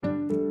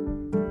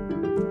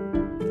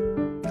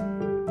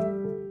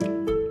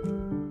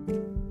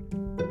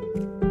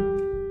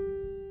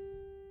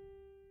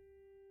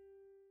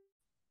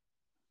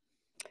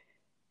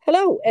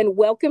Hello, and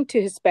welcome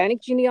to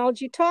Hispanic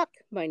Genealogy Talk.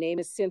 My name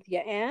is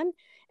Cynthia Ann,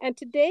 and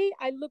today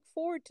I look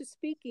forward to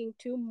speaking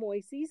to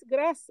Moises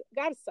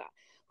Garza,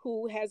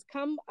 who has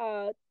come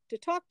to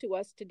talk to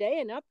us today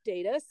and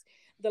update us.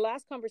 The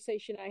last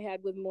conversation I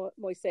had with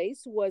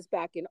Moises was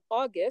back in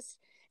August,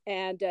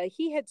 and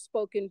he had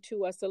spoken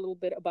to us a little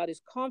bit about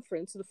his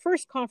conference, the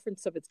first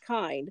conference of its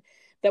kind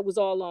that was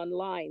all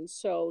online.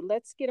 So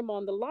let's get him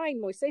on the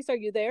line. Moises, are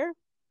you there?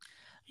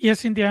 Yes,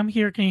 Cindy, I'm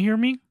here. Can you hear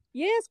me?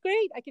 Yes,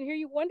 great. I can hear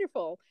you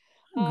wonderful.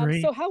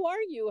 Great. So how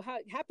are you?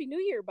 Happy New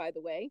Year, by the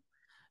way.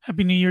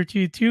 Happy New Year to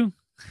you too.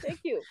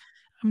 Thank you.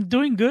 I'm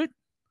doing good.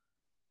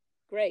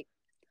 Great.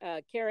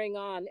 Carrying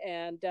on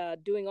and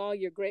doing all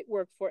your great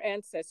work for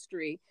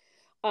Ancestry.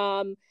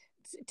 Um,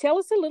 Tell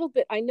us a little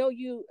bit. I know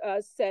you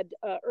said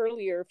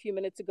earlier, a few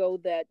minutes ago,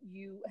 that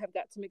you have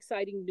got some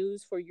exciting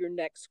news for your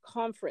next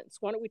conference.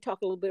 Why don't we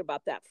talk a little bit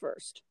about that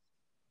first?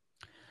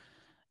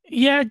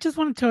 Yeah, I just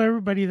want to tell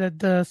everybody that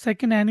the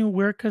second annual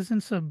We're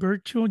Cousins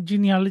Virtual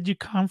Genealogy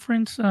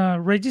Conference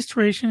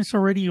registration is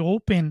already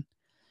open,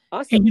 and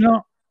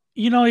Awesome.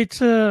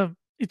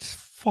 it's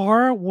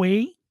far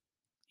away.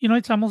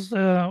 It's almost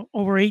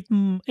over 8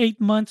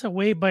 months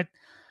away, but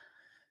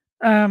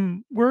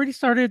we already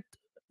started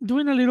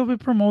doing a little bit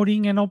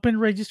promoting and open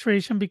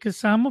registration because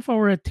some of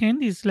our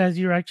attendees last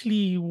year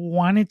actually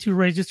wanted to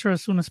register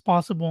as soon as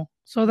possible.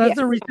 So that's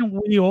the Yes.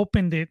 reason we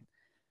opened it.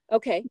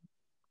 Okay.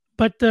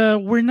 But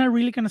we're not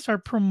really going to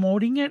start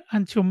promoting it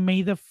until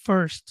May the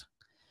 1st,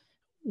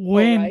 All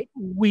when right.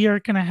 we are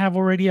going to have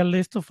already a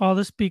list of all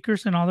the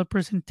speakers and all the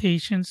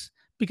presentations.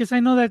 Because I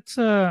know that's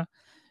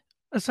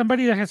as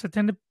somebody that has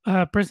attended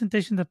a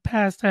presentation in the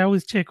past, I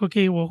always check,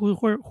 okay, well, who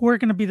are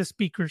going to be the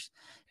speakers?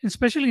 And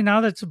especially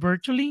now that's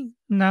virtually,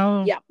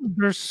 now Yeah.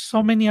 there's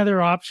so many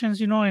other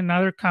options, in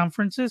other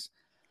conferences.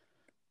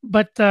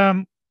 But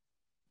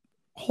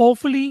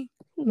hopefully,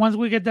 once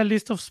we get that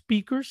list of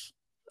speakers,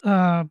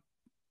 uh,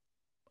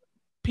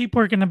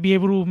 people are going to be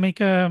able to make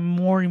a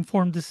more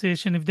informed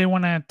decision if they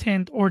want to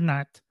attend or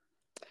not.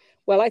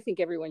 Well, I think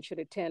everyone should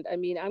attend. I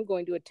mean, I'm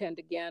going to attend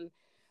again.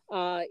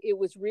 It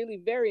was really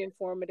very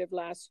informative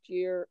last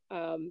year.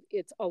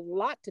 It's a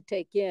lot to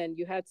take in.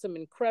 You had some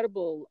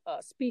incredible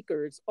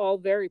speakers, all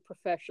very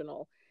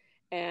professional.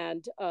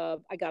 And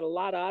I got a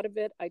lot out of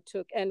it.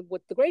 And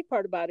what the great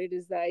part about it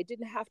is that I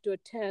didn't have to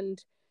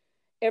attend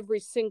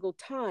every single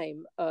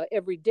time,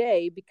 every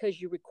day,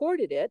 because you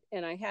recorded it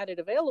and I had it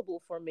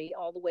available for me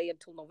all the way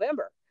until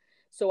November.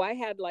 So I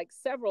had like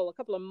a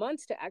couple of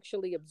months to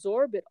actually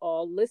absorb it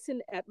all,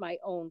 listen at my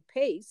own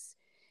pace,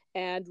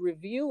 and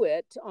review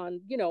it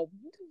on,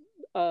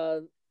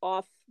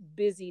 off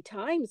busy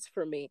times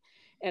for me.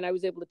 And I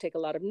was able to take a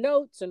lot of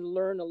notes and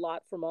learn a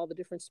lot from all the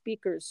different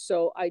speakers.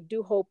 So I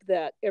do hope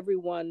that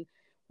everyone,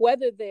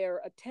 whether they're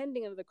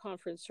attending another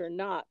conference or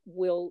not,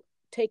 will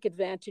take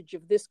advantage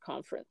of this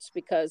conference,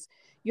 because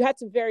you had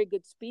some very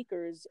good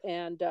speakers.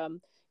 And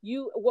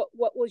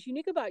what was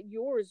unique about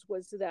yours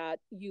was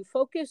that you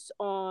focus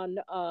on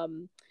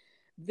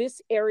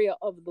this area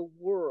of the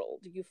world.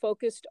 You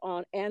focused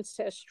on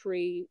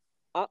ancestry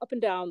up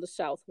and down the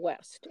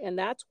Southwest, and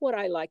that's what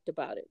I liked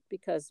about it,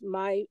 because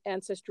my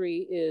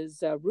ancestry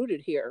is rooted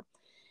here.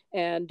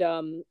 And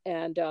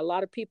a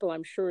lot of people,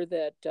 I'm sure,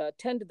 that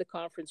attended the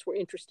conference were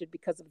interested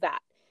because of that.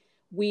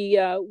 We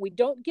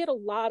don't get a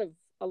lot of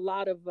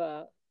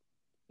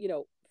you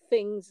know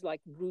things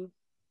like root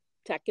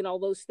tech and all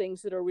those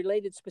things that are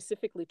related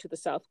specifically to the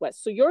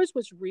Southwest. So yours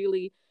was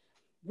really,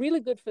 really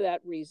good for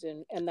that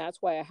reason, and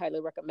that's why I highly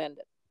recommend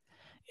it.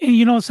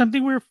 And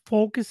something we're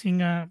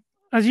focusing,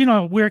 as you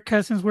know, we're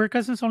cousins. We're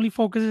cousins only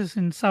focuses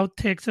in South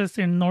Texas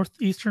and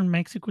northeastern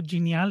Mexico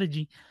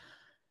genealogy.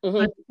 But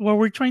Mm-hmm. what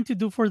we're trying to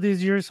do for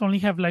this year is only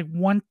have like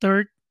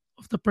 1/3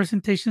 of the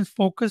presentations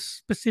focus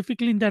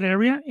specifically in that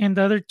area, and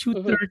the other two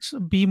Mm-hmm. thirds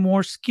be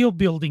more skill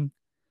building,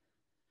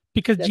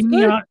 because That's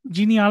good.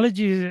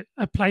 genealogy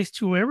applies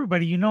to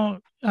everybody.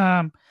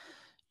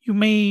 You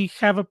may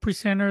have a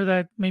presenter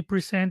that may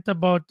present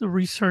about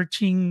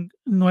researching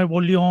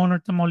Nuevo León or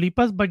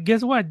Tamaulipas, but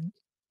guess what?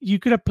 You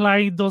could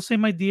apply those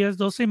same ideas,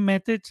 those same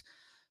methods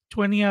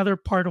to any other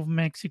part of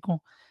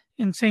Mexico.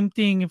 And same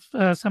thing, if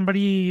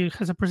somebody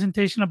has a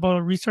presentation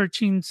about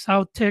researching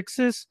South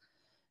Texas,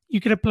 you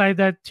could apply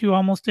that to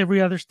almost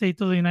every other state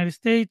of the United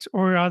States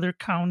or other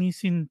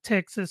counties in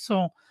Texas.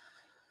 So,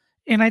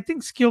 and I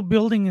think skill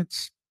building,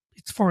 it's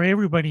for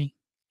everybody.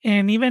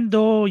 And even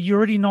though you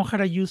already know how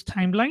to use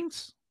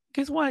timelines,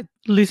 guess what?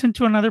 Listen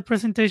to another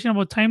presentation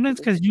about timelines,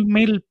 because you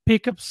may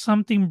pick up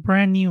something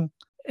brand new.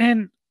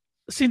 And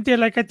Cynthia,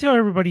 like I tell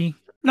everybody,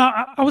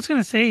 now I was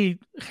gonna say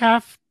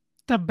half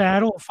the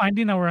battle of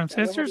finding our Go ahead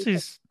ancestors and say.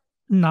 is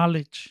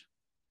knowledge,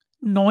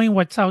 knowing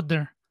what's out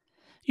there.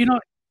 You know,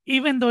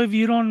 Even though if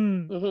you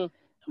don't Mm-hmm.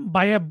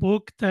 buy a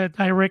book that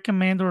I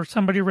recommend or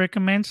somebody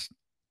recommends,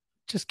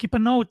 just keep a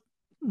note.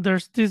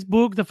 There's this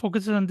book that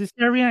focuses on this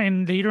area,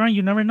 and later on,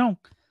 you never know.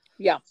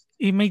 Yeah.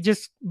 It may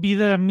just be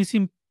the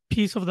missing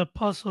piece of the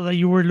puzzle that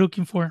you were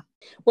looking for.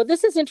 Well,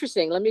 this is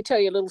interesting. Let me tell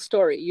you a little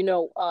story.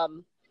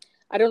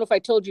 I don't know if I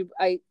told you,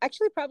 I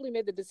actually probably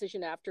made the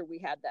decision after we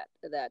had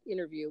that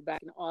interview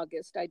back in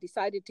August. I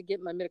decided to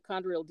get my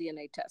mitochondrial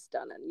DNA test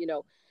done, and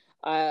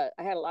I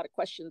had a lot of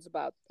questions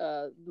about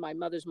my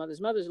mother's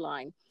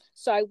line.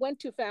 So I went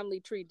to Family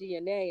Tree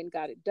DNA and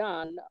got it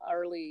done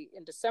early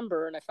in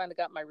December, and I finally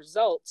got my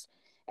results.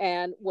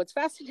 And what's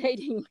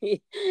fascinating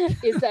me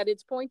is that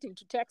it's pointing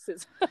to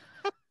Texas.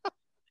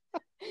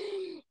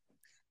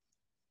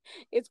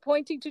 It's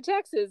pointing to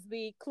Texas.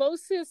 The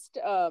closest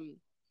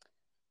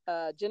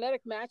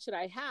genetic match that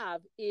I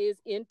have is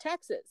in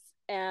Texas.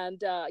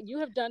 And you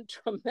have done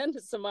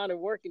tremendous amount of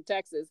work in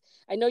Texas.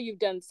 I know you've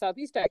done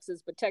Southeast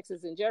Texas, but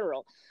Texas in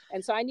general.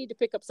 And so I need to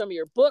pick up some of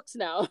your books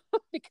now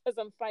because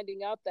I'm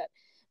finding out that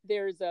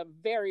there's a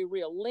very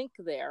real link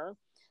there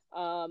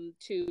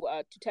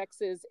to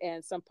Texas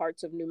and some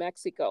parts of New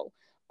Mexico.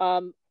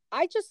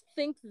 I just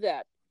think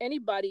that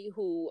anybody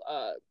who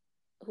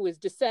is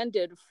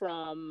descended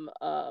from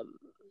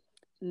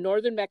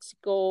northern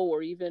Mexico,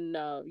 or even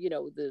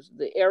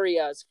the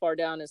area as far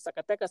down as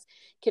Zacatecas,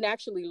 can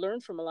actually learn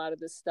from a lot of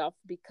this stuff,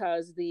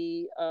 because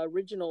the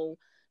original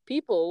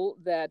people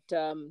that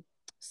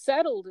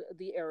settled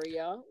the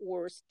area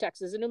were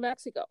Texas and New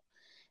Mexico.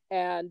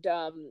 And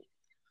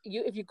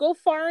if you go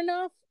far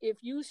enough, if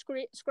you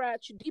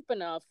scratch deep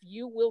enough,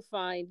 you will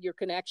find your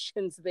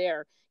connections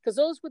there, because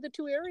those were the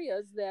two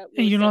areas that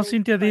were settled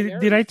Cynthia, did I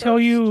primarily tell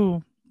first.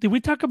 you? Did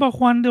we talk about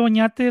Juan de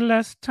Oñate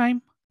last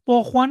time?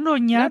 Well, Juan de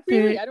Not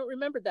really. Oñate I don't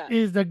remember that.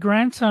 is the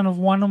grandson of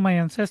one of my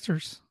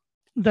ancestors.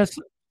 The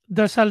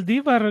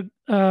Saldivar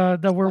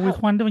that were with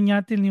Wow. Juan de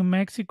Oñate in New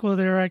Mexico,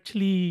 they're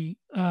actually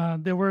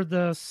they were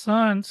the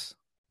sons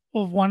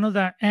of one of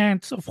the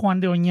aunts of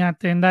Juan de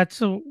Oñate, and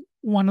that's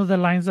one of the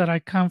lines that I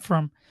come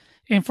from.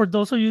 And for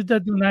those of you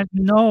that do not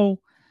know,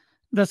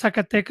 the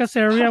Zacatecas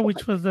area, Wow.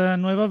 which was the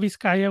Nueva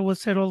Vizcaya,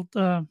 was settled.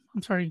 I'm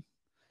sorry,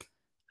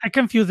 I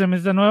confuse them.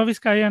 It's the Nueva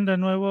Vizcaya and the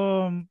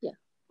Nuevo.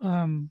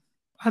 Yeah.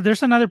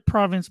 There's another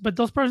province, but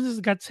those provinces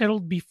got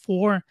settled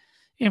before,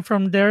 and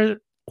from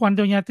there, Juan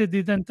de Oñate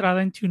did the entrada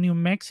into New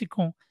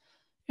Mexico,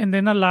 and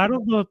then a lot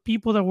of the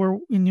people that were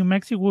in New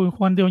Mexico with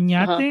Juan de Uh-huh.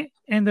 Oñate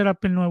ended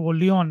up in Nuevo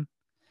León.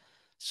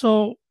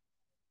 So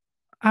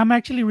I'm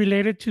actually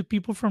related to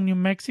people from New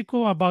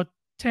Mexico about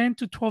 10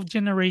 to 12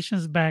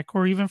 generations back,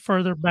 or even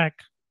further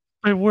back.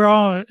 But we're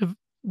all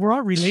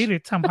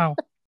related somehow.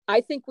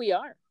 I think we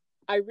are.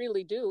 I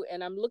really do.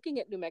 And I'm looking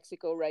at New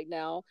Mexico right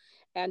now,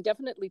 and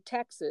definitely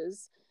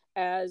Texas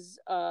as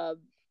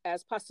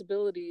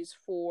possibilities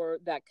for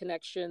that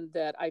connection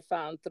that I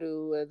found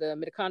through the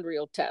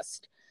mitochondrial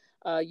test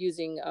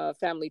using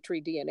family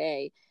tree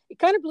DNA. It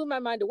kind of blew my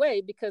mind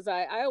away, because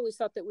I always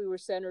thought that we were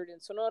centered in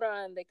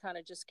Sonora, and they kind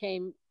of just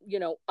came,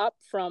 up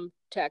from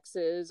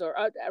Texas, or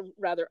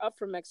rather up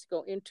from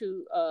Mexico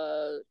into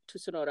to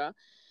Sonora,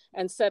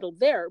 and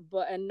settled there.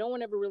 And no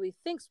one ever really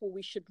thinks, well,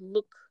 we should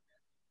look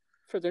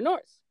further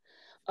north.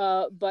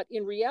 But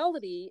in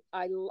reality,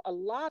 a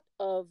lot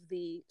of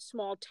the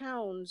small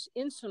towns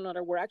in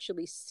Sonora were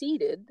actually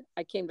seeded,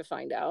 I came to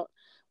find out,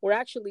 were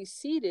actually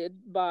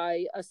seeded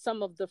by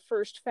some of the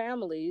first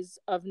families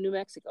of New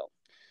Mexico,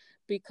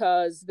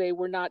 because they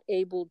were not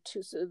able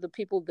to, so the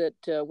people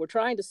that were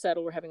trying to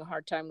settle were having a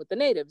hard time with the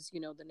natives.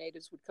 The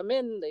natives would come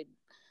in,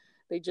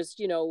 they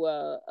just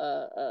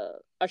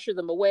usher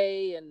them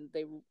away, and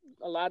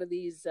a lot of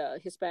these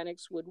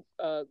Hispanics would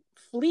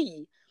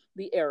flee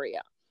the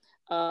area.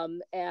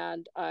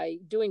 And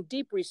doing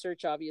deep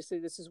research, obviously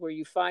this is where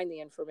you find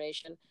the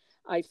information.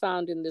 I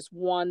found in this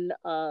one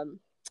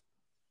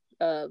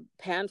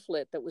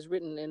pamphlet that was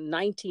written in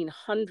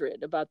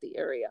 1900 about the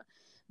area,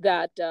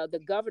 that the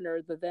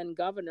then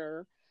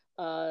governor,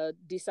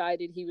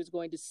 decided he was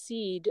going to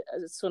seed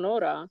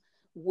Sonora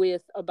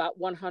with about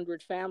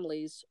 100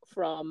 families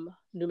from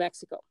New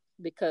Mexico,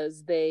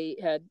 because they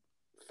had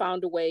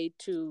found a way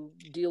to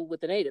deal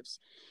with the natives.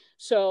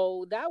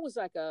 So that was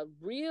like a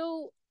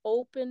real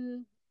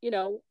open,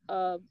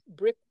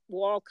 brick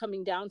wall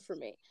coming down for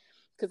me,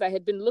 because I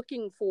had been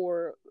looking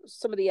for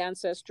some of the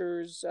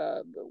ancestors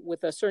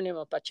with a surname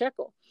of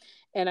Pacheco.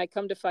 And I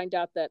come to find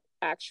out that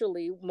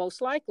actually,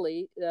 most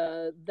likely,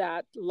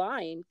 that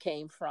line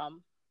came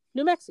from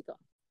New Mexico.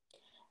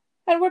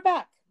 And we're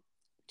back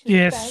to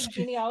Yes. Hispanic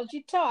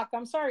Genealogy Talk.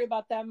 I'm sorry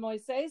about that,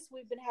 Moises.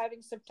 We've been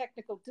having some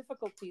technical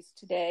difficulties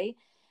today,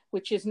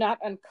 which is not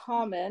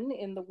uncommon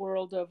in the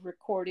world of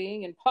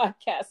recording and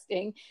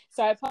podcasting.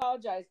 So I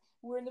apologize.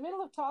 We're in the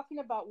middle of talking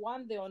about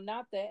Juan de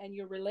Oñate and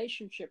your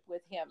relationship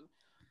with him.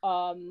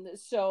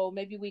 So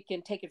maybe we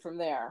can take it from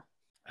there.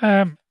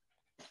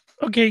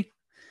 Okay.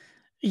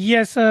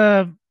 Yes.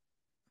 I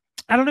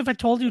don't know if I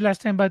told you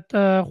last time, but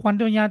Juan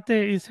de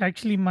Oñate is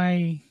actually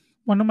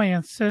one of my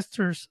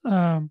ancestors'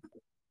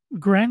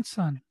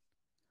 grandson.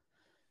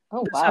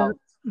 Oh, wow.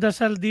 The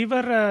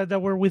Saldivar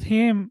that were with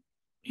him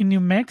in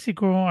New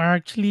Mexico are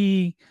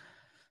actually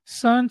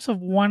sons of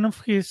one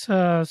of his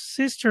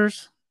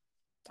sisters.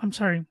 I'm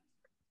sorry.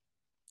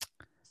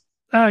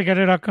 I got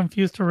it all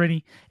confused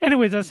already.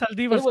 Anyways, the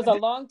Saldivars. It was a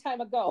long time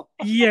ago.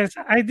 Yes,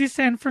 I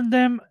descend from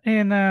them,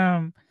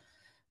 and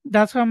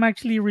That's how I'm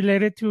actually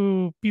related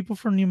to people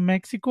from New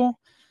Mexico,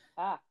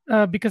 Ah,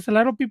 because a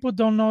lot of people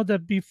don't know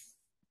that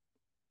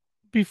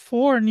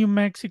before New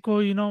Mexico,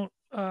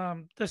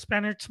 the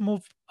Spaniards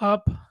moved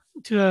up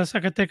to the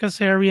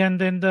Zacatecas area,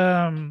 and then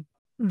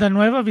the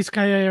Nueva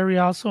Vizcaya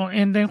area also.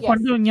 And then Juan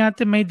yes. de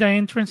Oñate made the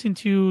entrance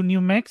into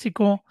New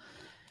Mexico.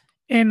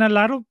 And a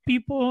lot of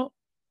people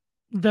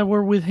that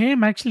were with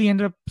him actually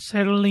ended up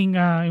settling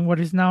in what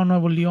is now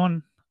Nuevo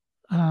Leon,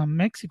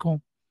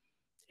 Mexico.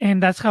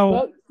 And that's how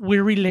Well, we're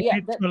yeah,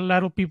 related that to a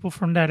lot of people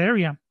from that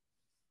area.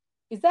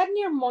 is that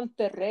near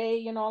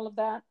Monterrey and all of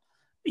that?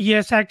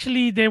 Yes,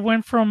 actually, they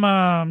went from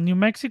New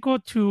Mexico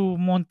to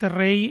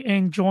Monterrey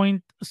and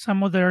joined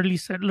some of the early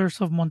settlers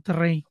of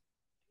Monterrey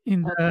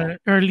in Okay. the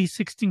early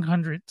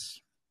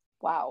 1600s.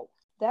 Wow.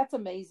 That's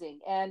amazing.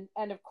 And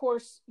of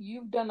course,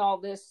 you've done all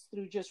this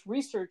through just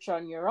research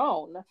on your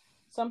own.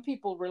 Some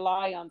people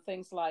rely on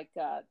things like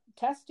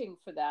testing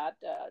for that,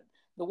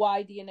 the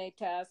Y DNA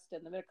test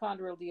and the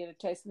mitochondrial DNA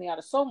test and the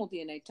autosomal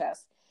DNA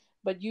test.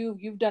 But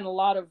you've done a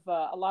lot of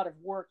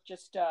work,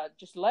 just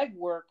leg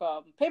work,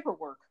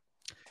 paperwork,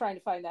 trying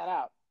to find that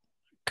out.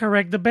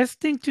 Correct. The best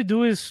thing to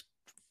do is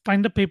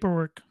find the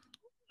paperwork.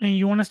 And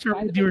you want to start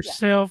Find the with paper. Yeah.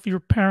 yourself, your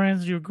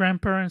parents, your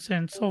grandparents,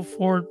 and so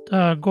forth.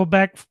 Go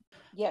back.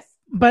 Yes.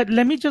 But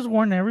let me just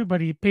warn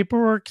everybody,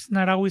 paperwork's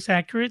not always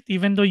accurate.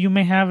 Even though you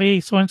may have a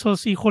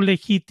so-and-so's hijo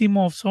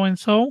legítimo of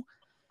so-and-so,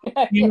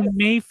 you Yes.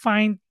 may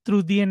find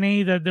through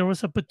DNA that there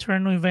was a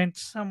paternal event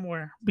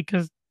somewhere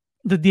because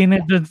the DNA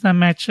Yeah. does not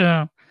match It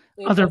other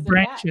doesn't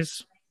match.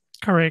 branches.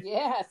 Correct.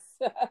 Yes.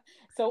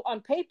 So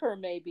on paper,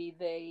 maybe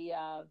they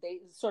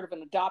sort of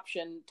an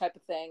adoption type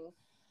of thing,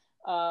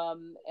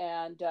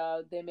 and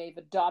they may have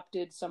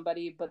adopted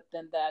somebody, but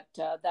then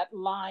that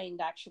line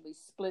actually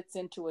splits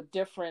into a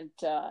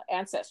different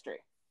ancestry.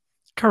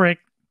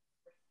 Correct.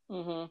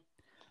 Hmm.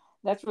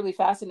 That's really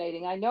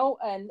fascinating. I know,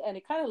 and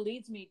it kind of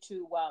leads me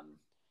to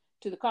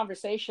the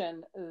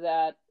conversation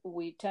that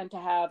we tend to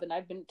have, and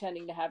I've been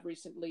tending to have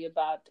recently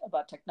about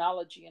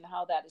technology and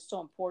how that is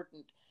so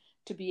important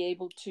to be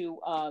able to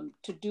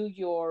do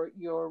your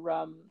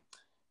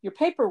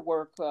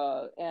paperwork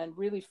and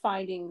really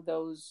finding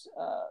those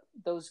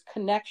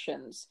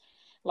connections.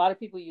 A lot of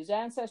people use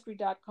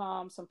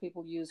ancestry.com. Some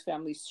people use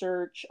family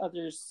search.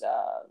 Others,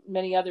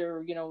 many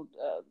other,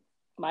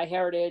 my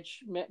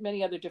heritage,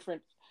 many other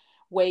different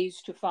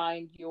ways to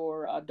find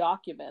your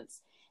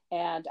documents.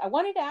 And I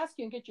wanted to ask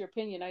you and get your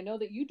opinion. I know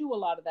that you do a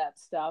lot of that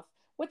stuff.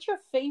 What's your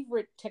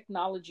favorite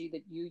technology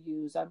that you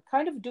use? I'm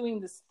kind of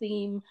doing this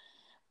theme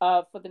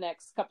for the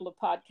next couple of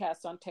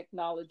podcasts on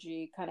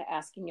technology, kind of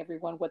asking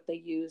everyone what they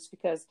use,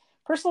 because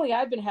personally,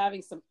 I've been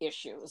having some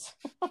issues.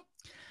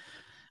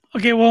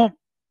 Okay, well,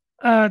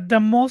 the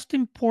most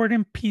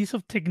important piece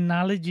of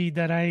technology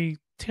that I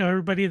tell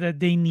everybody that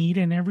they need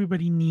and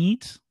everybody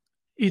needs,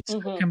 it's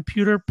a Hmm.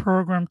 computer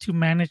program to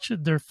manage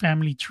their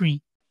family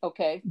tree.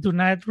 Okay. Do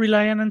not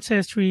rely on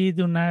Ancestry.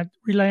 Do not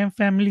rely on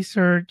Family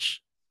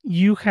Search.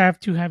 You have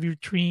to have your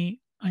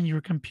tree on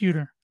your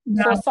computer.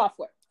 So Now,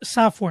 software.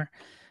 software.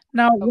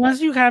 Now, Okay. once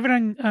you have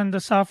it on the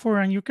software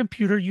on your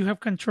computer, you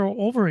have control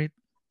over it.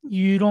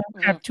 You don't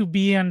Hmm. have to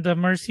be on the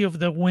mercy of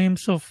the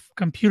whims of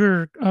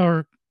computer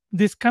or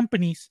these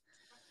companies.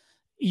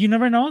 You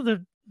never know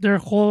that their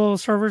whole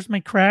servers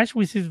may crash,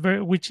 which is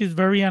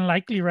very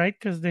unlikely, right?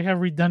 Because they have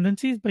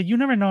redundancies. But you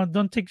never know.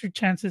 Don't take your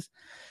chances.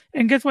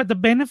 And guess what? The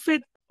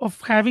benefit of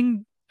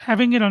having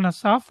it on a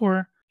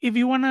software, if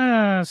you want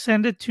to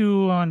send it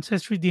to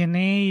Ancestry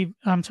DNA,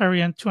 I'm sorry,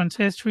 to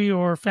Ancestry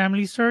or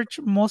Family Search,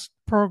 most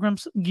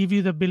programs give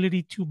you the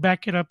ability to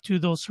back it up to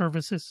those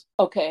services.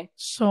 Okay.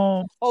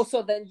 So Oh,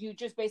 so then you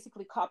just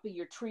basically copy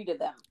your tree to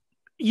them.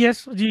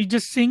 yes, you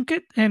just sync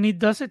it and it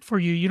does it for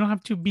you. You don't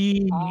have to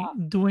be Ah.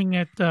 doing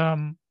it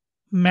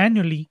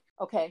manually.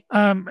 Okay.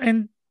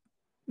 And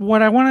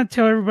what I want to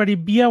tell everybody,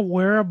 be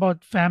aware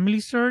about Family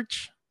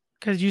Search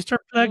because you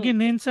start Mm.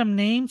 plugging in some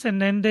names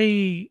and then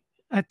they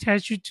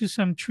attach you to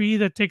some tree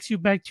that takes you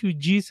back to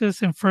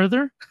Jesus and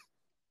further.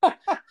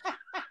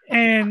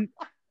 And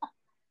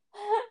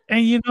and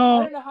I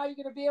don't know how you're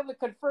going to be able to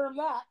confirm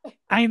that.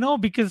 I know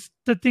because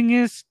the thing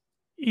is,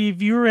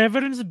 if you're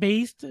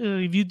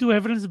if you do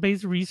evidence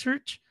based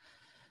research,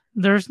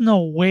 there's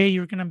no way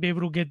you're gonna be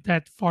able to get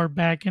that far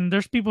back. And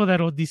there's people that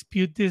will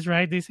dispute this,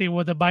 right? They say,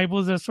 "Well, the Bible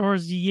is a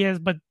source." Yes,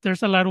 but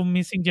there's a lot of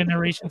missing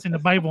generations in the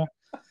Bible.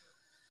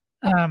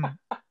 Um,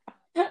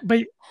 but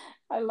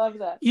I love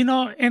that.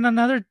 and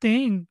another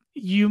thing,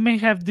 you may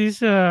have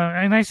this,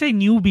 and I say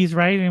newbies,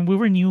 right? And we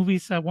were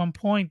newbies at one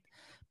point,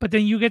 but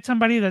then you get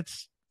somebody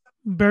that's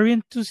very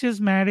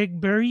enthusiastic,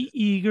 very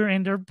eager,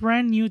 and they're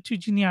brand new to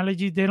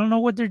genealogy. They don't know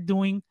what they're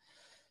doing,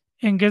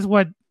 and guess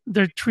what?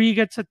 Their tree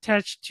gets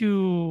attached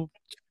to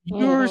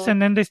yours, Hmm.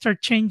 and then they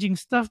start changing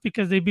stuff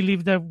because they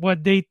believe that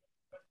what they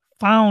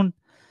found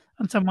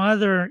on some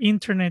other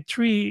internet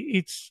tree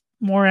it's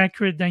more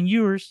accurate than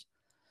yours.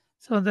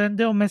 So then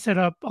they'll mess it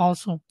up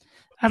also.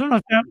 I don't know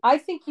if that, I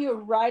think you're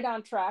right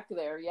on track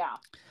there. Yeah.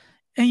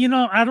 and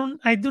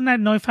I do not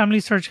know if Family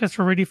Search has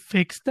already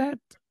fixed that.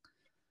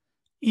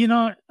 You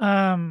know,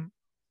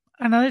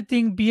 another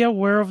thing, be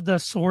aware of the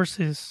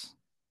sources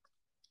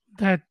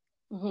that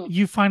Mm-hmm.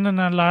 you find on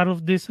a lot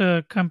of these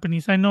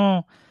companies. I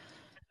know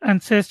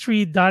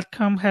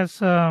Ancestry.com has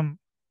the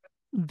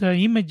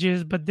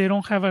images, but they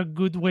don't have a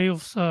good way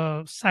of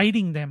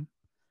citing them.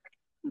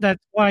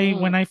 That's why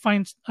when Mm. I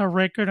find a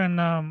record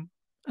on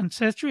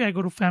Ancestry, I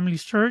go to Family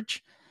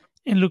Search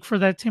and look for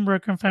that same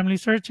record on Family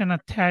Search and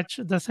attach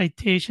the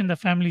citation the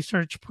Family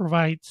Search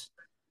provides.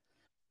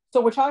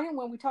 So we're talking,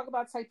 when we talk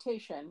about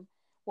citation,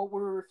 what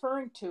we're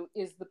referring to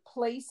is the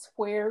place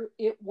where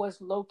it was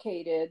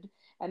located,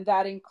 and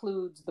that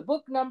includes the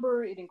book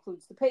number, it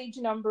includes the page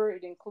number,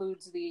 it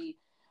includes the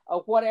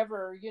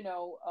whatever,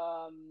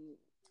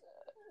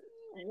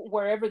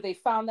 wherever they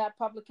found that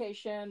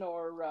publication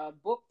or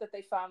book that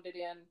they found it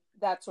in,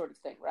 that sort of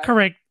thing, right?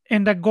 Correct.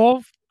 And the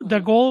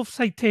Mm-hmm. goal of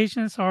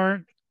citations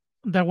are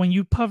that when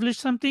you publish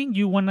something,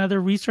 you want other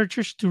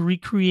researchers to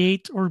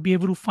recreate or be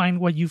able to find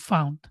what you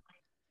found.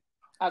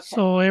 Okay.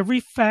 So every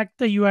fact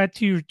that you add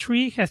to your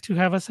tree has to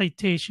have a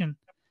citation.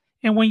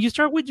 And when you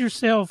start with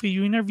yourself, if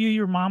you interview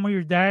your mom or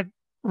your dad,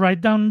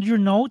 write down your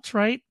notes,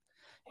 right?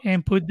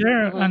 And put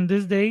there Mm-hmm. on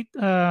this date,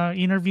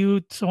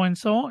 interviewed so and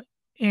so.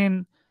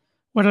 And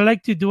what I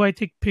like to do, I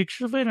take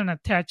pictures of it and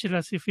attach it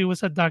as if it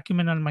was a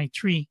document on my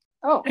tree.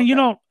 Oh, And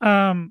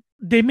okay.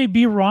 they may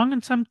be wrong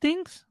in some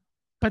things,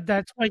 but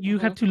that's why you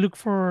Mm-hmm. have to look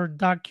for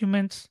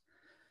documents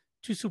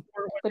to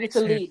support what But they it's a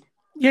said. lead.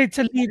 Yeah, it's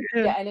a lead.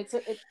 Yeah, and it's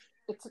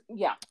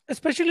yeah.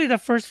 Especially the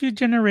first few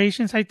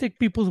generations, I take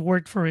people's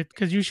word for it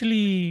because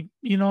usually,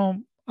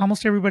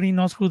 almost everybody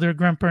knows who their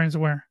grandparents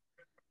were.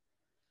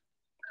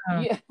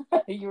 Uh, Yeah,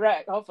 you're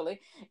right. Hopefully,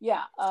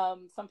 yeah.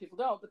 Some people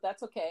don't, but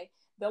that's okay.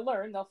 They'll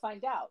learn. They'll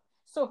find out.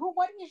 So,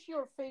 what is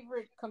your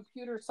favorite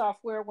computer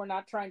software? We're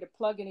not trying to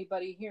plug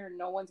anybody here.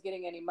 No one's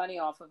getting any money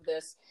off of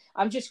this.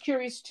 I'm just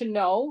curious to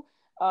know,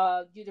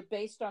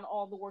 based on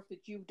all the work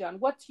that you've done,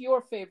 what's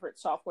your favorite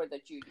software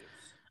that you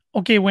use?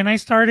 okay, when I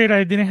started,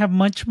 I didn't have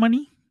much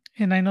money,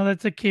 and I know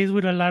that's the case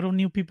with a lot of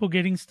new people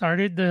getting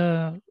started.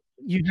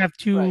 You have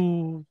Right.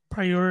 to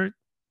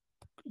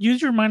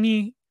use your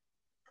money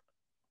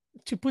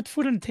to put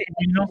food on the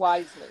table.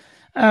 Wisely.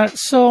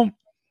 So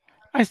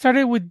I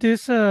started with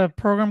this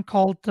program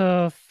called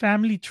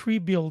Family Tree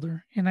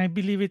Builder, and I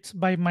believe it's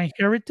by Oh,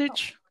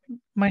 MyHeritage.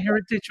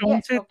 MyHeritage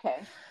owns yes. it, Okay.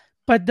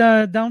 but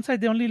the downside,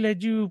 they only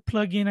let you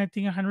plug in, I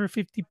think,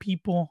 150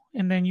 people,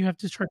 and then you have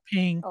to start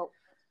paying. Oh.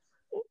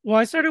 Well,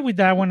 I started with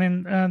that one,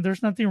 and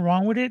there's nothing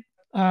wrong with it.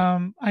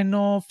 I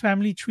know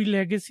Family Tree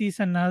Legacy is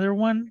another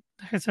one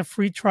that has a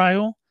free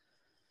trial.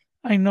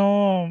 I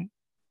know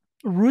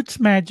Roots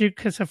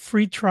Magic has a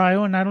free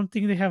trial, and I don't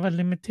think they have a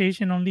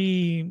limitation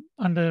only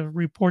on the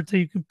reports that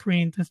you can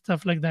print and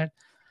stuff like that.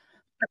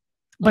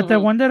 But the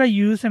Mm-hmm. one that I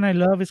use and I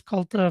love is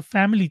called the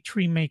Family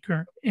Tree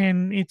Maker,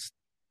 and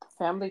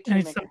Family Tree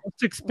it's the Maker.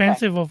 most Okay.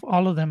 expensive of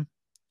all of them.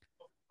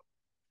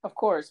 Of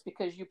course,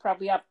 because you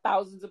probably have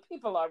thousands of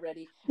people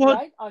already, Well,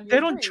 right? On your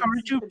trees.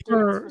 You've been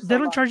doing this for they so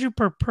don't long. charge you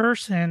per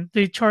person.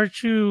 They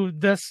charge you,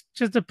 that's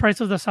just the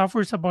price of the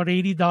software is about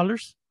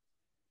 $80,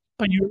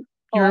 but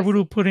Oh, you're I able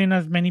to see. put in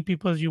as many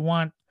people as you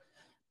want.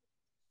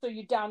 So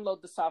you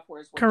download the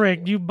software is what you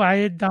Correct. do. You buy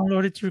it,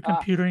 download it to your Ah,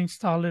 computer,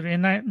 install it.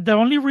 And the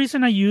only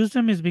reason I use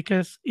them is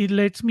because it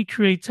lets me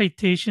create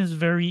citations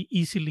very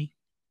easily.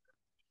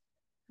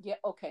 yeah.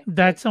 Okay, good.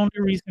 That's the only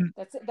reason.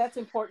 That's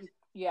important.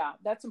 Yeah,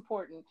 that's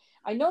important.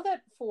 I know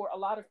that for a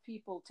lot of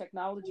people,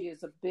 technology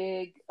is a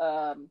big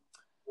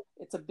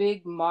it's a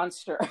big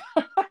monster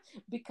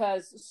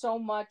because so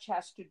much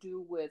has to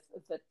do with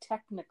the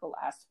technical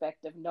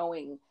aspect of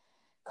knowing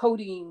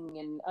coding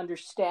and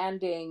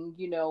understanding,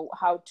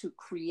 how to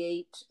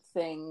create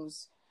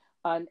things.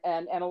 And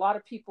a lot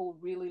of people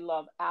really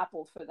love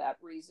Apple for that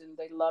reason.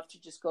 They love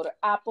to just go to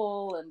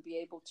Apple and be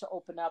able to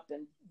open up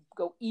and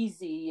go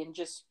easy and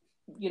just,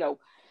 you know,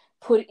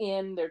 put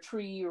in their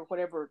tree or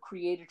whatever,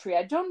 create a tree.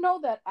 I don't know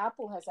that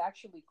Apple has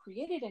actually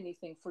created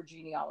anything for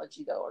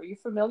genealogy, though. Are you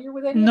familiar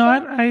with any of No,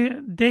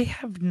 that? they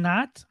have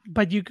not,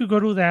 but you could go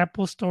to the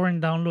Apple Store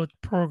and download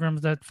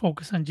programs that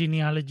focus on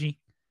genealogy.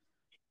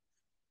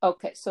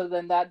 Okay, so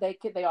then that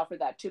they offer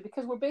that too,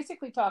 because we're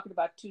basically talking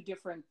about two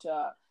different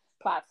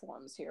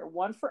platforms here.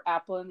 One for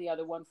Apple and the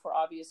other one for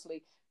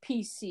obviously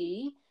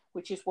PC,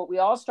 which is what we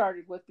all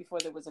started with before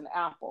there was an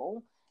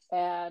Apple,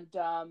 and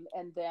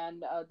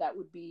then that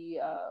would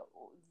be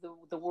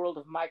the world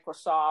of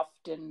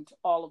Microsoft and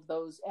all of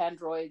those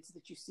Androids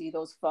that you see,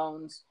 those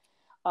phones.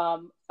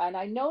 And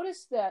I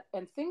noticed that,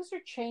 and things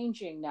are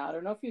changing now. I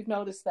don't know if you've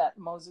noticed that,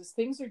 Moses.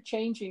 Things are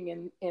changing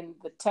in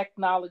the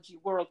technology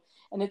world,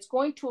 and it's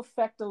going to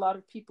affect a lot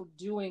of people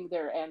doing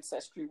their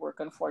ancestry work,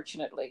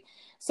 unfortunately.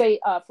 Say,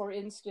 for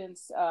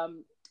instance,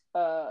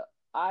 uh,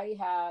 I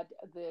had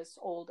this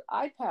old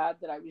iPad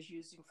that I was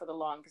using for the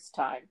longest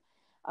time.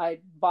 I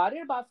bought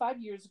it about 5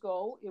 years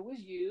ago. It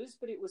was used,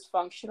 but it was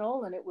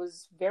functional and it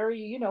was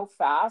very,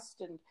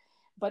 fast.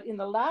 But in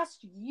the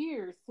last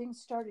year,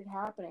 things started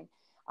happening.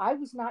 I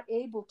was not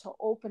able to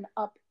open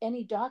up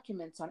any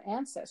documents on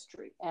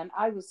Ancestry. And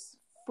I was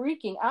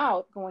freaking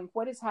out, going,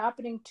 what is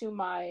happening to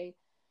my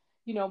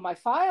my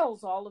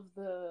files, all of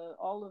the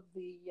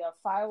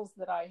files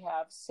that I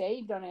have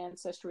saved on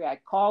Ancestry. I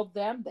called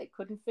them, they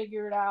couldn't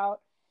figure it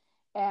out.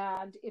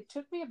 And it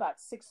took me about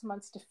 6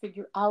 months to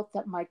figure out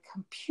that my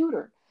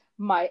computer,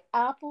 my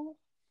Apple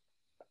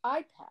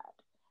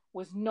iPad,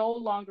 was no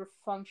longer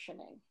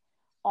functioning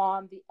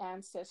on the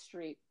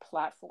Ancestry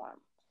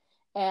platform.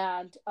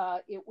 And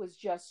it was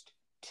just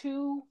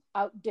too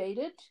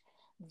outdated.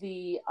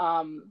 The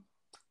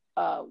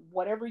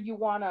whatever you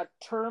want to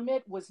term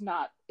it was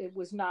not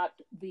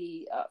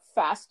the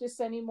fastest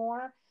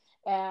anymore,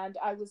 and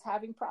I was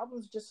having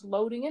problems just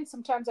loading in.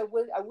 Sometimes I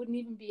wouldn't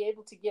even be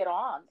able to get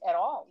on at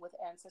all with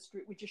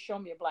Ancestry. It would just show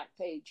me a blank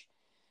page.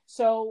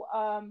 So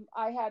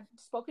I had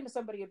spoken to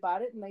somebody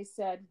about it, and they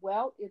said,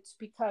 well, it's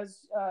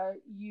because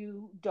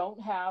you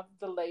don't have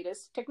the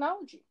latest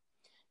technology.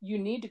 You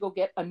need to go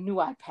get a new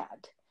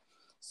iPad.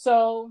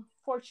 So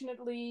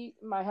fortunately,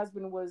 my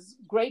husband was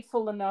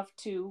grateful enough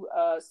to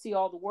see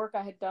all the work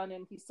I had done,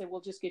 and he said,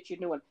 "We'll just get you a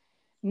new one."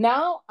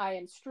 Now I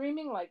am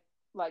streaming like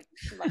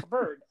a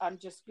bird. I'm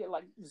just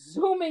like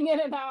zooming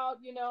in and out,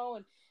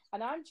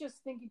 and I'm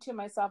just thinking to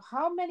myself,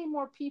 how many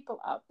more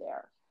people out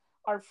there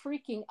are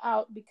freaking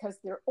out because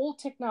their old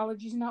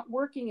technology is not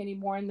working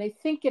anymore, and they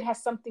think it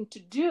has something to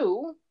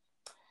do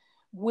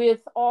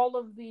with all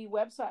of the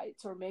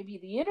websites or maybe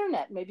the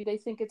internet. Maybe they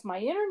think it's my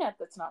internet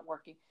that's not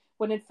working,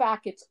 when in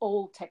fact it's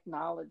old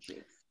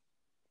technology.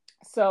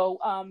 So,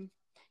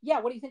 yeah,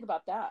 what do you think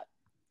about that?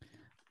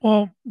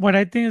 Well, what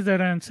I think is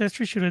that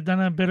Ancestry should have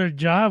done a better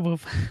job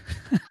of,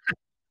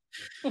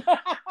 Well,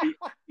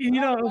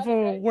 of that's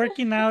right.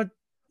 working out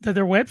that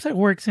their website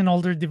works in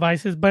older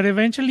devices. But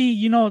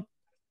eventually,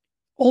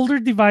 older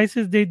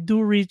devices, they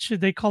do reach,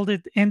 they called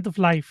it end of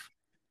life.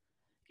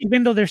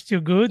 Even though they're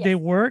still good, they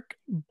Yes. work,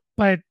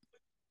 but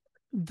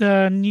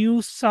the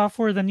new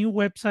software, the new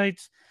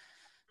websites,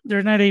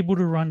 they're not able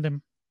to run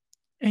them.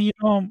 And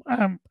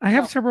I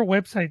have No. several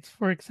websites.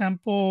 For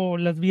example,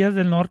 Las Vías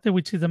del Norte,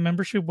 which is a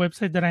membership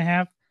website that I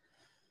have.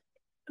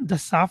 The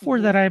software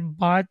Mm-hmm. that I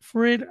bought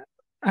for it,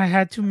 I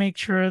had to make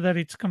sure that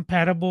it's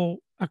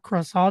compatible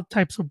across all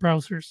types of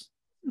browsers,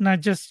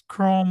 not just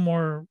Chrome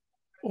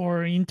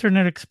or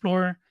Internet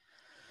Explorer,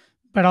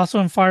 but also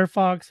in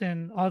Firefox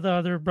and all the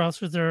other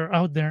browsers that are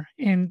out there.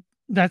 And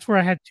that's where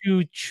I had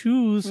to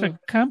choose a Mm.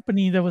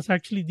 company that was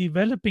actually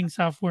developing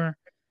software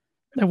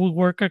that would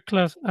work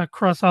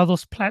across all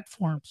those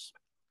platforms.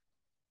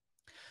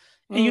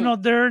 And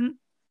Mm. they're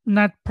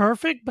not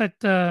perfect, but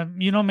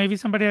maybe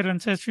somebody at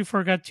Ancestry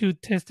forgot to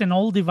test an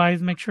old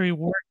device, make sure it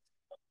works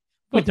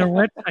with their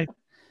website.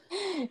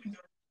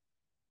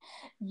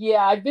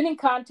 Yeah, I've been in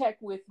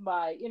contact with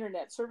my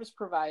internet service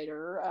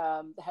provider,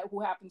 who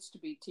happens to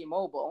be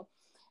T-Mobile,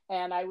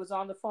 and I was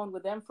on the phone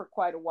with them for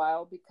quite a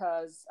while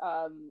because,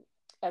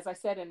 as I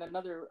said in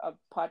another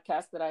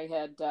podcast that I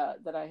had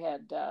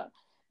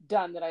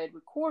done, that I had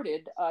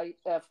recorded, I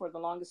for the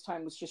longest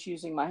time was just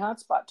using my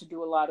hotspot to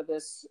do a lot of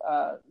this,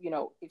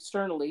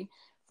 externally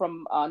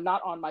from,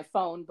 not on my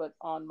phone but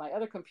on my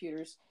other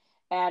computers,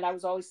 and I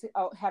was always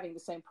having the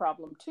same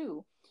problem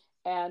too.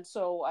 And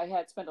so I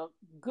had spent a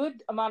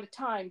good amount of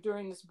time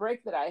during this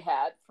break that I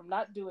had from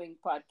not doing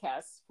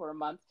podcasts for a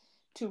month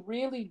to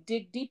really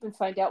dig deep and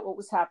find out what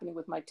was happening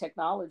with my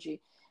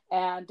technology.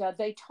 And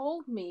they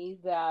told me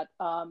that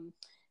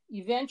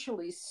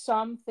eventually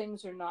some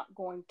things are not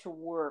going to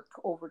work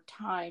over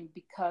time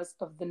because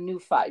of the new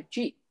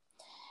 5G.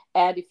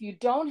 And if you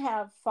don't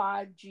have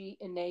 5G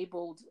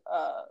enabled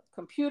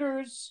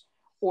computers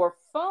or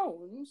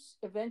phones,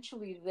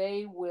 eventually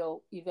they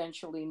will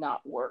eventually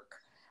not work,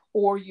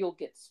 or you'll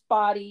get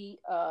spotty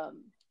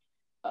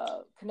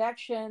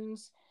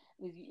connections.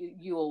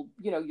 You'll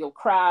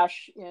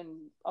crash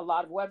in a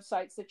lot of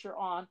websites that you're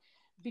on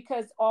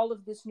because all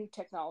of this new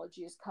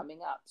technology is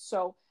coming up.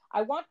 So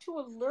I want to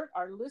alert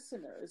our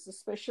listeners,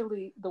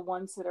 especially the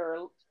ones that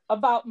are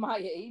about my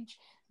age,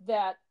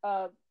 that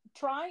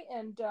try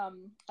and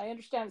I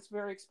understand it's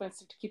very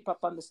expensive to keep up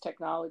on this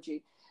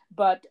technology,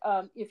 but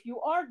if you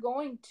are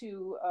going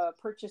to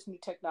purchase new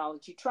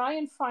technology, try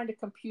and find a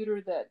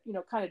computer that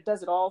kind of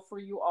does it all for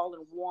you, all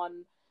in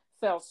one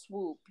fell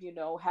swoop.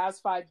 Has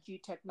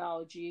 5G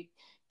technology,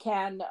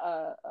 can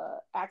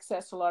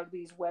access a lot of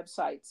these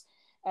websites,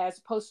 as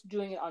opposed to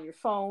doing it on your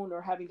phone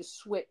or having to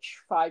switch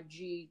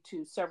 5G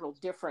to several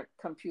different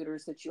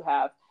computers that you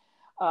have,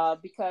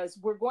 because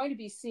we're going to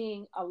be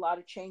seeing a lot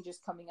of changes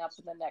coming up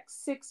in the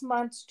next 6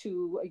 months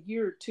to a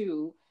year or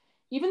two.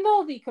 Even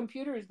though the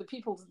computers,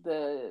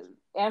 the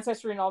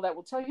ancestry and all that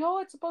will tell you, oh,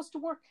 it's supposed to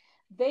work,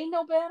 they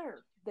know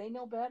better. They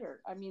know better.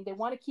 I mean, they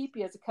want to keep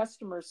you as a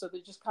customer, so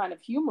they're just kind of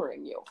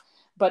humoring you.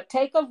 But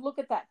take a look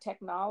at that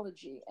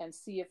technology and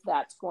see if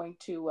that's going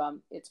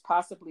to, it's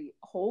possibly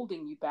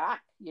holding you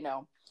back.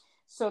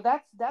 So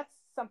that's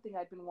something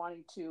I've been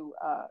wanting to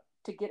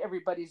get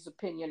everybody's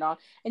opinion on.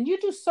 And you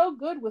do so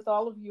good with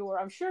all of your.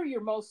 I'm sure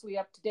you're mostly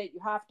up to date.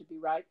 You have to be,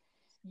 right?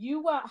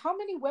 How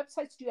many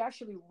websites do you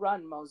actually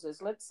run,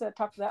 Moses? Let's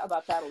talk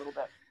about that a little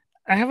bit.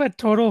 I have a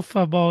total of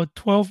about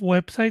 12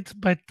 websites,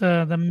 but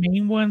the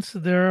main ones,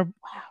 there are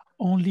Wow.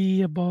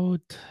 only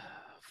about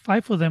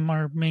 5 of them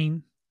are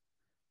main.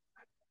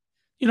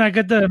 I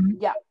got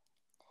Yeah,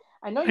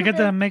 I know I you're got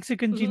the very. Mhm.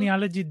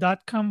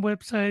 mexicangenealogy.com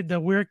website, the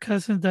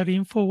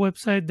wearecousins.info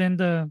website, then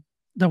the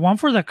one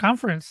for the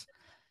conference.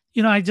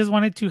 I just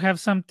wanted to have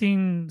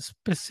something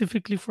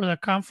specifically for the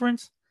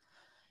conference.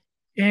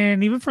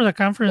 And even for the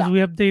conference, Yeah, we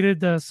updated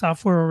the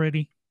software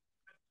already.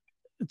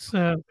 It's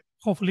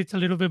hopefully it's a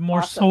little bit more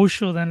awesome.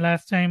 social than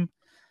last time.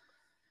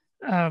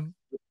 Um,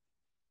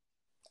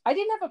 I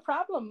didn't have a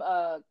problem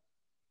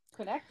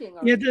connecting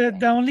or yeah, the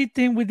anything. only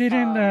thing we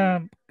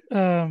didn't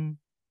um,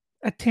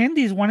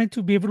 attendees wanted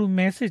to be able to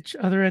message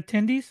other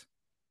attendees.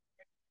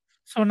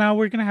 So now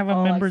we're gonna have a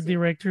Oh, I member see.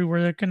 directory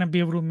where they're gonna be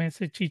able to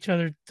message each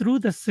other through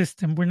the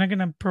system. We're not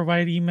gonna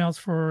provide emails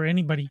for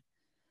anybody.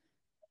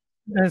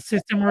 The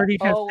system already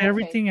has Oh, okay.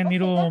 everything, and Okay,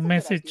 it'll that's a good idea.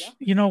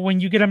 message. When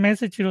you get a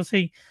message, it'll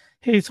say,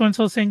 "Hey, so and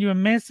so send you a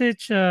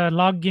message.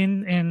 Log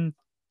in and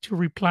to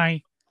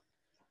reply."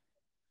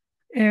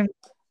 And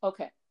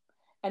Okay.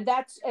 And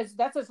that's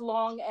as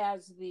long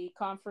as the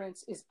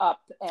conference is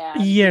up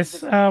and being yes,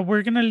 visible.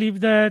 we're gonna leave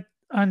that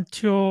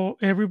until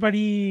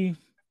everybody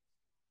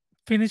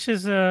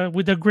finishes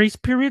with the grace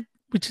period,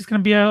 which is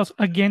gonna be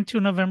again to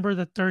November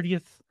the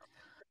 30th.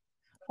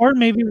 Or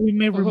maybe we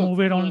may Hmm, remove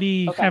it, hmm.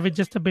 only Okay. have it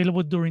just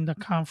available during the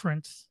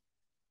conference.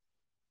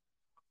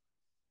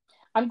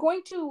 I'm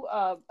going to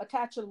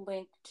attach a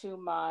link to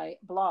my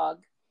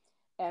blog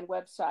and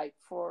website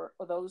for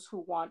those who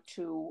want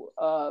to,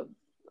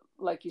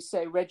 like you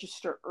say,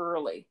 register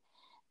early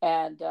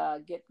and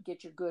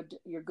get your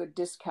good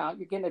discount.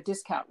 You're getting a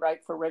discount,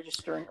 right, for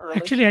registering early.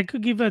 Actually, I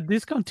could give a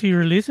discount to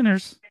your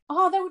listeners.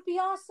 Oh, that would be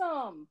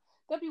awesome.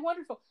 That'd be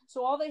wonderful.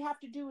 So all they have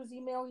to do is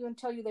email you and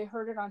tell you they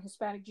heard it on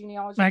Hispanic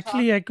Genealogy Talk.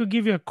 Actually, I could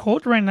give you a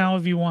quote right now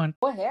if you want.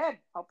 Go ahead.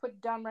 I'll put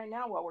it down right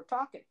now while we're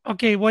talking.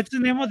 Okay, what's the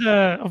name of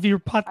your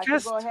I can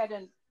go podcast? ahead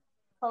and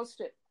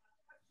post it.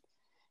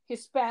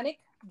 Hispanic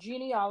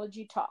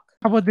Genealogy Talk.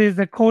 How about this?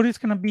 The code is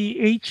gonna be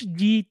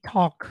HG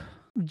Talk.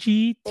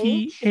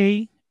 H.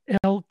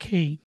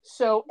 GTALK.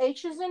 So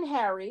H is in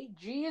Harry,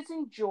 G is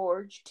in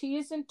George, T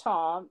is in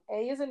Tom,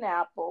 A is in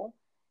Apple,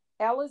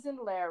 L is in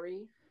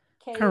Larry,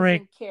 K is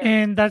Correct. in Carrie.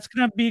 And that's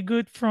gonna be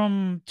good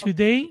from Okay.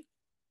 today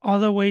all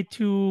the way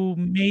to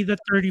May the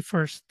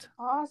 31st.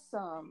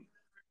 Awesome.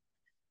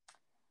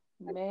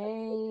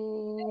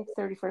 May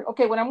 31st.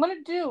 Okay, what I'm going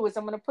to do is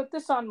I'm going to put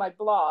this on my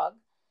blog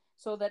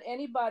so that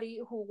anybody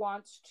who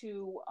wants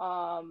to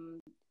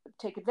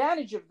take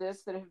advantage of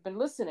this that have been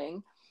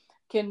listening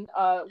can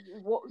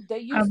they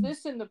use Um,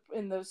 this in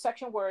the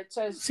section where it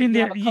says if you Cindy,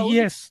 have a code.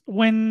 yes,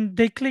 when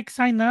they click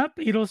sign up,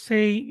 it'll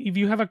say if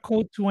you have a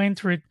code to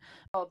enter it.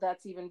 Oh,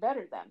 that's even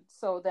better then.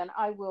 So then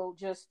I will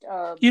just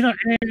You know,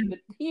 leave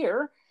it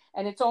here,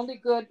 and it's only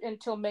good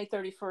until May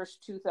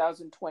 31st,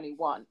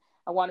 2021.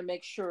 I want to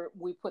make sure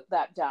we put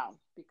that down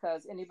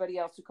because anybody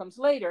else who comes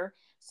later,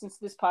 since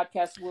this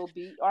podcast will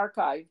be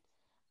archived,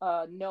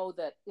 know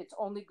that it's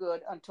only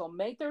good until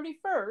May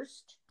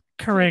 31st,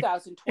 correct.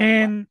 2021.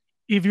 And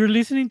if you're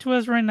listening to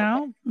us right Okay.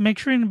 now, make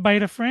sure you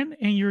invite a friend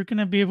and you're going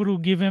to be able to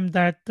give him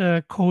that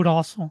code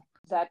also.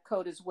 That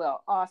code as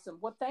well. Awesome.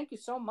 Well, thank you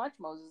so much,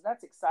 Moses.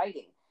 That's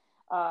exciting.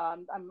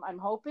 I'm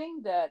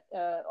hoping that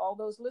all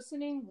those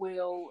listening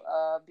will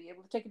be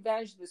able to take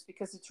advantage of this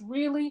because it's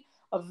really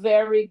a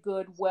very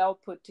good, well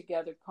put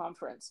together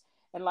conference.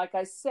 And like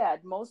I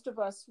said, most of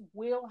us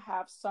will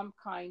have some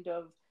kind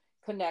of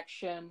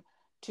connection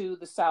to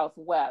the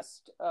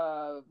Southwest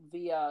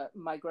via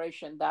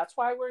migration. That's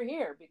why we're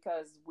here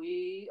because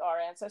our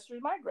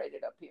ancestors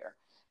migrated up here.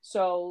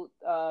 So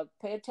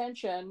pay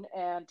attention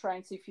and try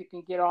and see if you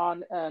can get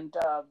on and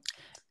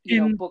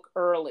And book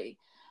early.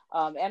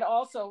 And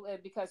also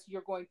because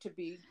you're going to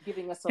be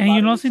giving us a and lot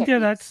of new Cynthia,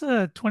 that's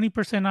techniques.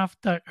 20% off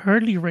the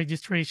early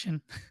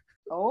registration.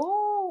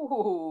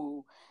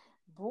 Oh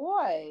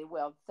boy!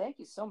 Well, thank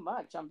you so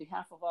much on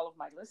behalf of all of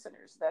my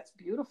listeners. That's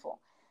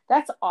beautiful.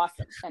 That's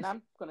awesome, and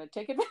I'm going to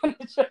take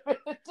advantage of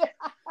it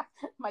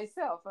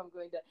myself. I'm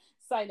going to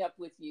sign up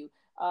with you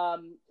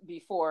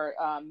before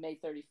May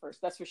 31st.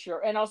 That's for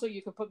sure. And also,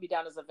 you can put me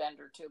down as a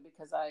vendor too,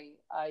 because I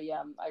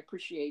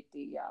appreciate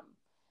the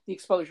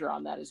exposure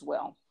on that as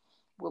well.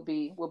 We'll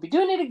be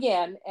doing it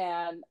again,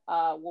 and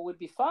what would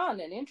be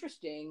fun and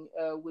interesting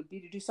would be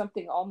to do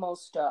something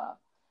almost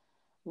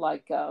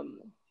like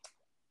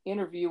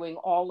interviewing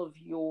all of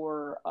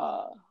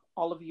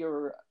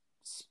your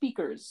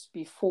speakers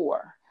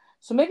before.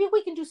 So maybe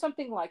we can do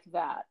something like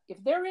that.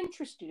 If they're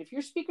interested, if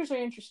your speakers are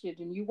interested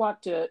and you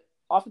want to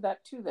offer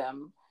that to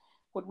them,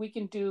 what we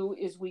can do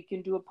is we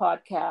can do a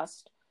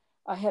podcast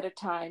ahead of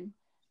time,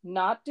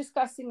 not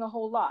discussing a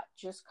whole lot,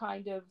 just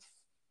kind of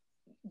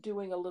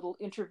doing a little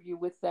interview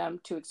with them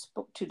to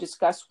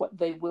discuss what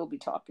they will be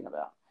talking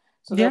about.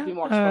 So there'll Yeah, be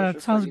more exposure for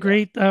sounds you there.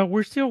 great.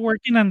 We're still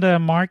working on the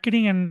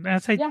marketing, and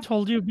as I Yeah,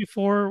 told you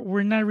before,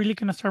 we're not really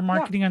gonna start yeah,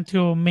 marketing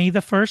until May the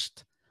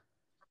 1st.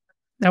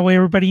 That way,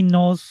 everybody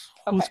knows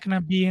who's okay,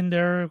 gonna be in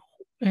there.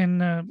 And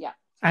yeah.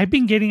 I've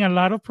been getting a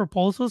lot of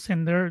proposals,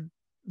 and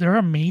they're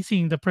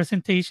amazing. The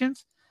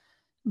presentations,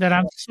 that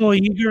I'm so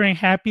eager and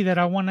happy that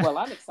I want to, Well,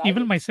 I'm even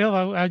excited.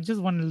 myself, I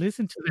just want to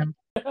listen to them.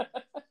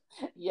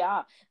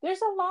 Yeah,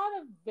 there's a lot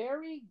of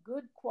very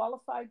good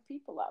qualified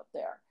people out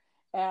there.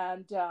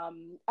 And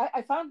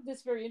I found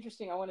this very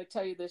interesting. I want to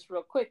tell you this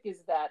real quick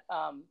is that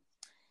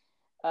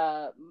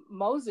uh,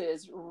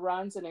 Moses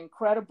runs an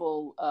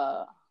incredible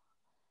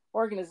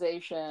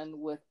organization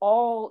with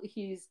all,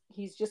 he's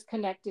just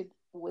connected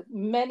with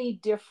many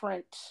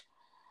different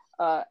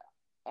uh,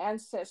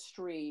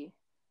 ancestry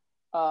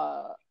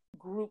uh,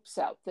 groups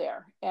out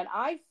there. And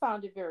I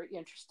found it very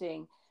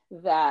interesting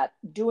that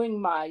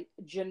doing my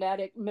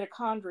genetic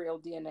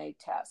mitochondrial DNA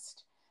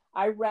test,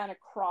 I ran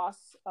across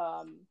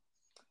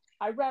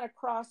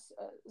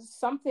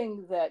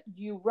something that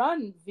you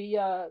run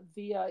via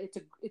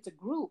it's a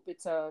group.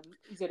 Is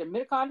it a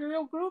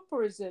mitochondrial group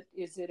or is it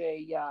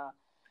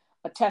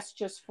a test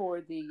just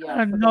for the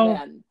No,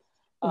 men,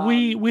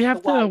 we the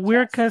have the Y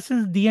Weird test?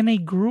 Cousins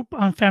DNA group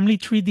on Family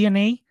Tree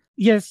DNA.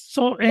 Yes,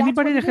 so That's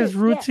anybody what that it has is.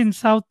 roots Yes, in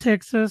South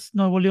Texas,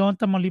 Nuevo León,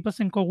 Tamaulipas,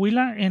 and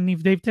Coahuila, and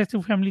if they've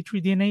tested Family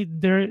Tree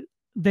DNA,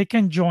 they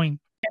can join.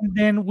 And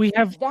then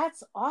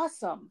that's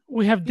awesome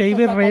we have because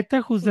David like I.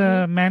 Reta, who's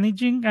Mhm.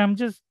 managing. I'm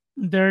just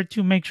there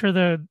to make sure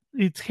that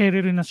it's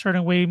headed in a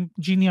certain way,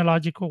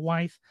 genealogical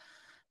wise.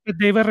 But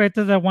David Reta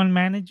is the one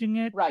managing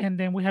it, Right. and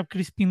then we have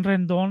Crispin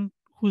Rendon,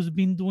 who's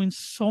been doing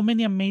so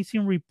many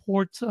amazing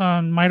reports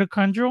on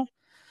mitochondrial,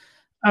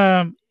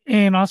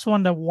 and also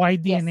on the Yes.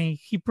 Y-DNA.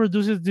 He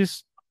produces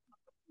this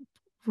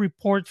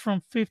report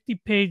from 50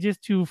 pages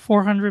to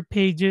 400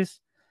 pages,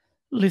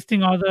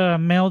 listing all the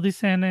male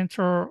descendants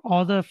or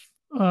all the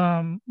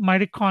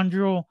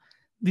mitochondrial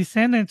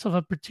descendants of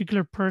a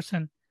particular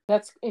person.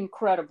 That's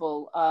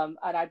incredible. And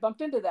I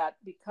bumped into that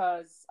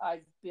because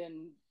I've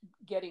been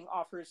getting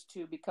offers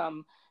to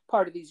become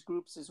part of these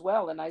groups as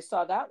well. And I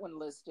saw that one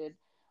listed.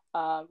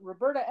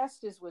 Roberta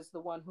Estes was the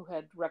one who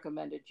had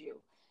recommended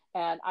you.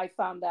 And I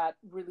found that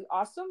really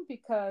awesome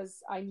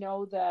because I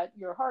know that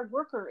you're a hard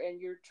worker and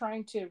you're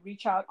trying to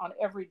reach out on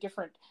every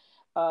different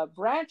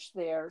branch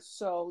there.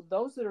 So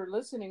those that are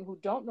listening who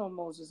don't know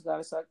Moses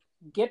Garza,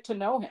 get to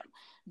know him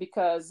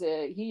because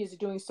he is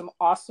doing some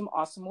awesome,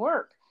 awesome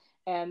work.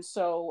 And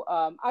so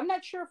I'm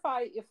not sure if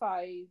my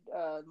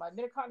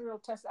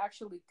mitochondrial test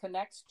actually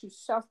connects to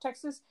South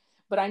Texas,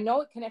 but I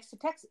know it connects to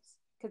Texas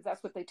because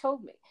that's what they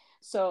told me.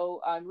 So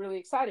I'm really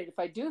excited. If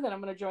I do, then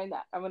I'm going to join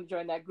that. I'm going to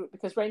join that group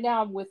because right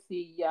now I'm with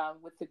the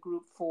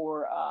group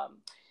for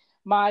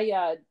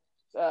my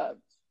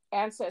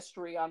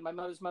ancestry on my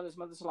mother's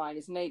line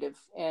is native,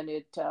 and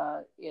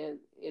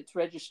it's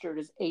registered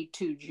as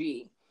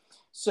A2G.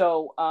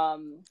 So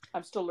I'm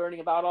still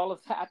learning about all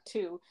of that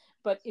too,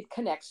 but it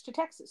connects to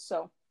Texas.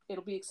 So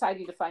it'll be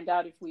exciting to find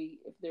out if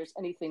there's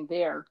anything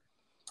there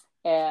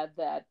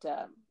that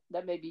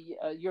maybe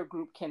your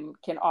group can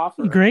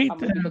offer. Great. I'm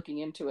going to be looking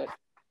into it.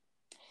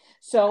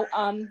 So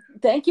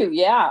thank you.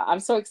 Yeah, I'm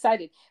so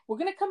excited. We're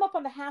going to come up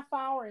on the half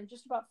hour in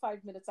just about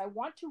 5 minutes. I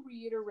want to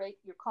reiterate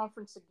your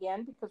conference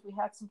again because we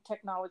had some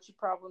technology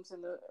problems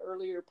in the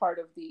earlier part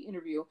of the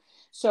interview.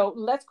 So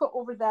let's go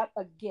over that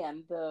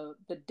again. The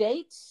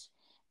dates,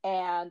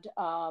 and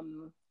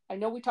I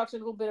know we talked a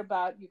little bit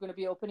about you're going to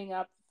be opening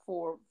up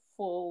for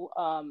full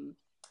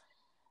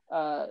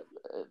uh,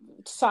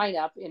 sign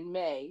up in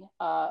May.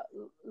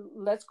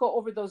 Let's go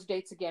over those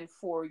dates again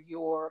for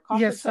your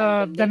Yes, conference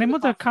and the the name of name the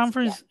of the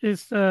conference again.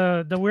 conference is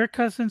the Weird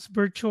Cousins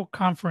Virtual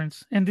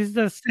Conference, and this is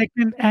the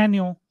second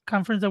annual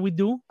conference that we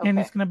do, and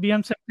Okay. it's going to be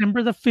on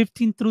September the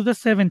 15th through the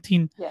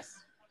 17th Yes.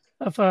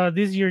 of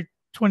this year,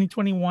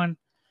 2021.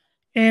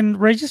 And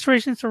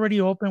registration's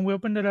already open. We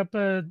opened it up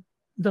the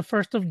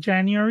 1st of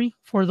January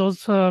for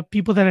those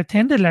people that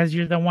attended last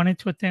year that wanted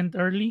to attend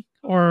early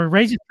or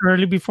register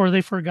early before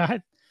they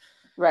forgot.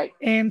 Right.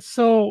 And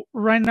so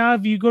right now,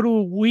 if you go to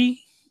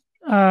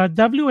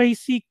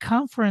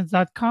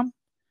wacconference.com,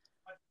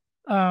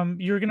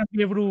 you're going to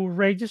be able to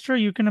register.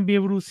 You're going to be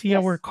able to see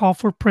our Yes. call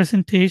for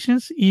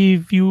presentations.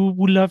 If you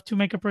would love to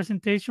make a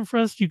presentation for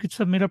us, you could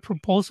submit a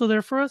proposal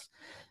there for us.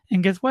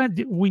 And guess what?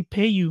 We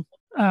pay you.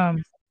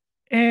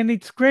 And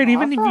it's great.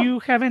 Even if Awesome. you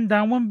haven't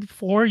done one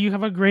before, you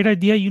have a great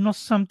idea, you know,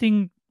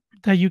 something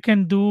that you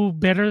can do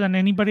better than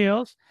anybody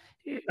else.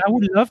 I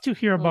would love to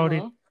hear about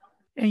it. Mm-hmm.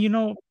 And, you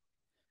know,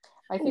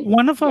 I think,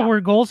 one of yeah.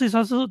 our goals is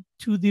also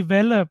to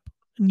develop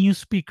new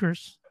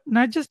speakers,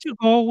 not just to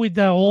go with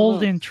the old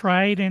Mm-hmm. and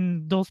tried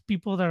and those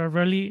people that are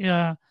really,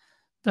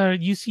 that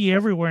you see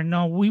everywhere.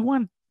 No, we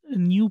want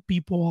new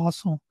people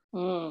also.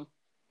 Mm.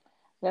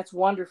 That's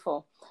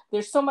wonderful.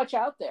 There's so much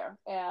out there,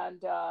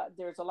 and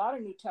there's a lot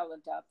of new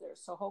talent out there.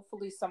 So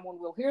hopefully, someone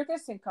will hear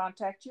this and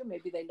contact you.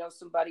 Maybe they know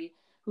somebody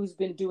who's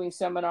been doing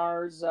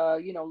seminars,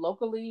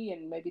 locally,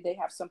 and maybe they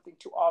have something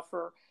to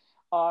offer,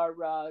 or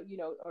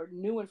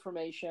new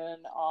information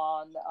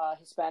on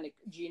Hispanic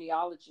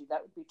genealogy.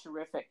 That would be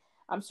terrific.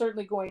 I'm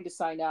certainly going to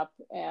sign up,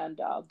 and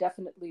I'll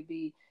definitely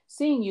be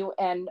seeing you.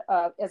 And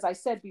as I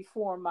said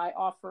before, my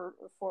offer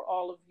for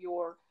all of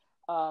your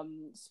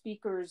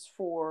speakers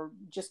for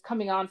just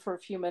coming on for a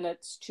few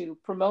minutes to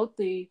promote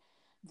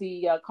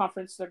the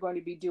conference they're going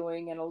to be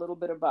doing and a little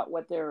bit about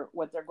what they're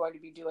going to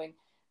be doing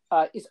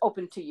is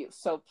open to you.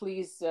 So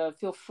please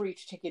feel free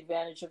to take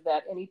advantage of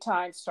that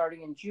anytime.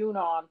 Starting in June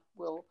on,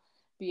 we'll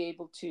be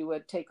able to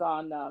take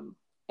on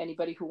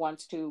anybody who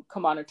wants to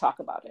come on and talk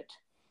about it.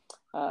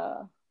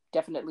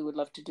 Definitely would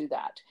love to do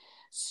that.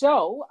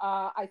 So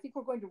I think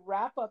we're going to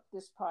wrap up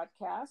this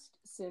podcast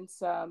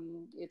since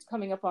it's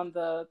coming up on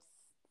the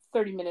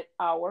 30-minute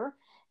hour.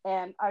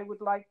 And I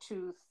would like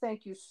to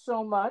thank you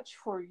so much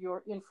for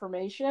your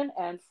information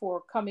and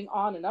for coming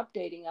on and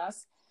updating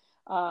us.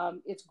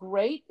 It's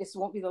great. This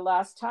won't be the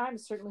last time. I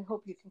certainly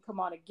hope you can come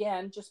on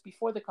again just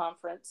before the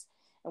conference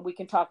and we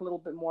can talk a little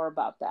bit more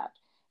about that.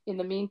 In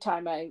the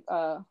meantime,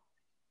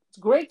 it's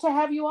great to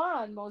have you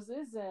on,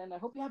 Moises, and I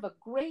hope you have a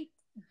great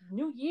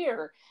new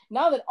year.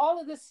 Now that all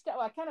of this stuff,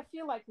 I kind of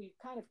feel like we've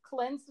kind of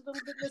cleansed a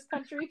little bit in this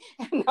country,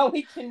 and now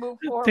we can move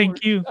forward.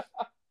 Thank you.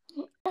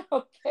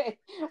 Okay,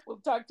 we'll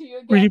talk to you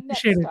again Really next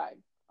appreciate it.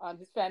 time on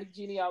Hispanic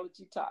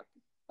Genealogy Talk.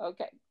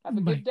 Okay, have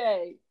a Bye. good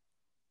day.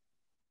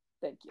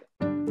 Thank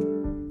you.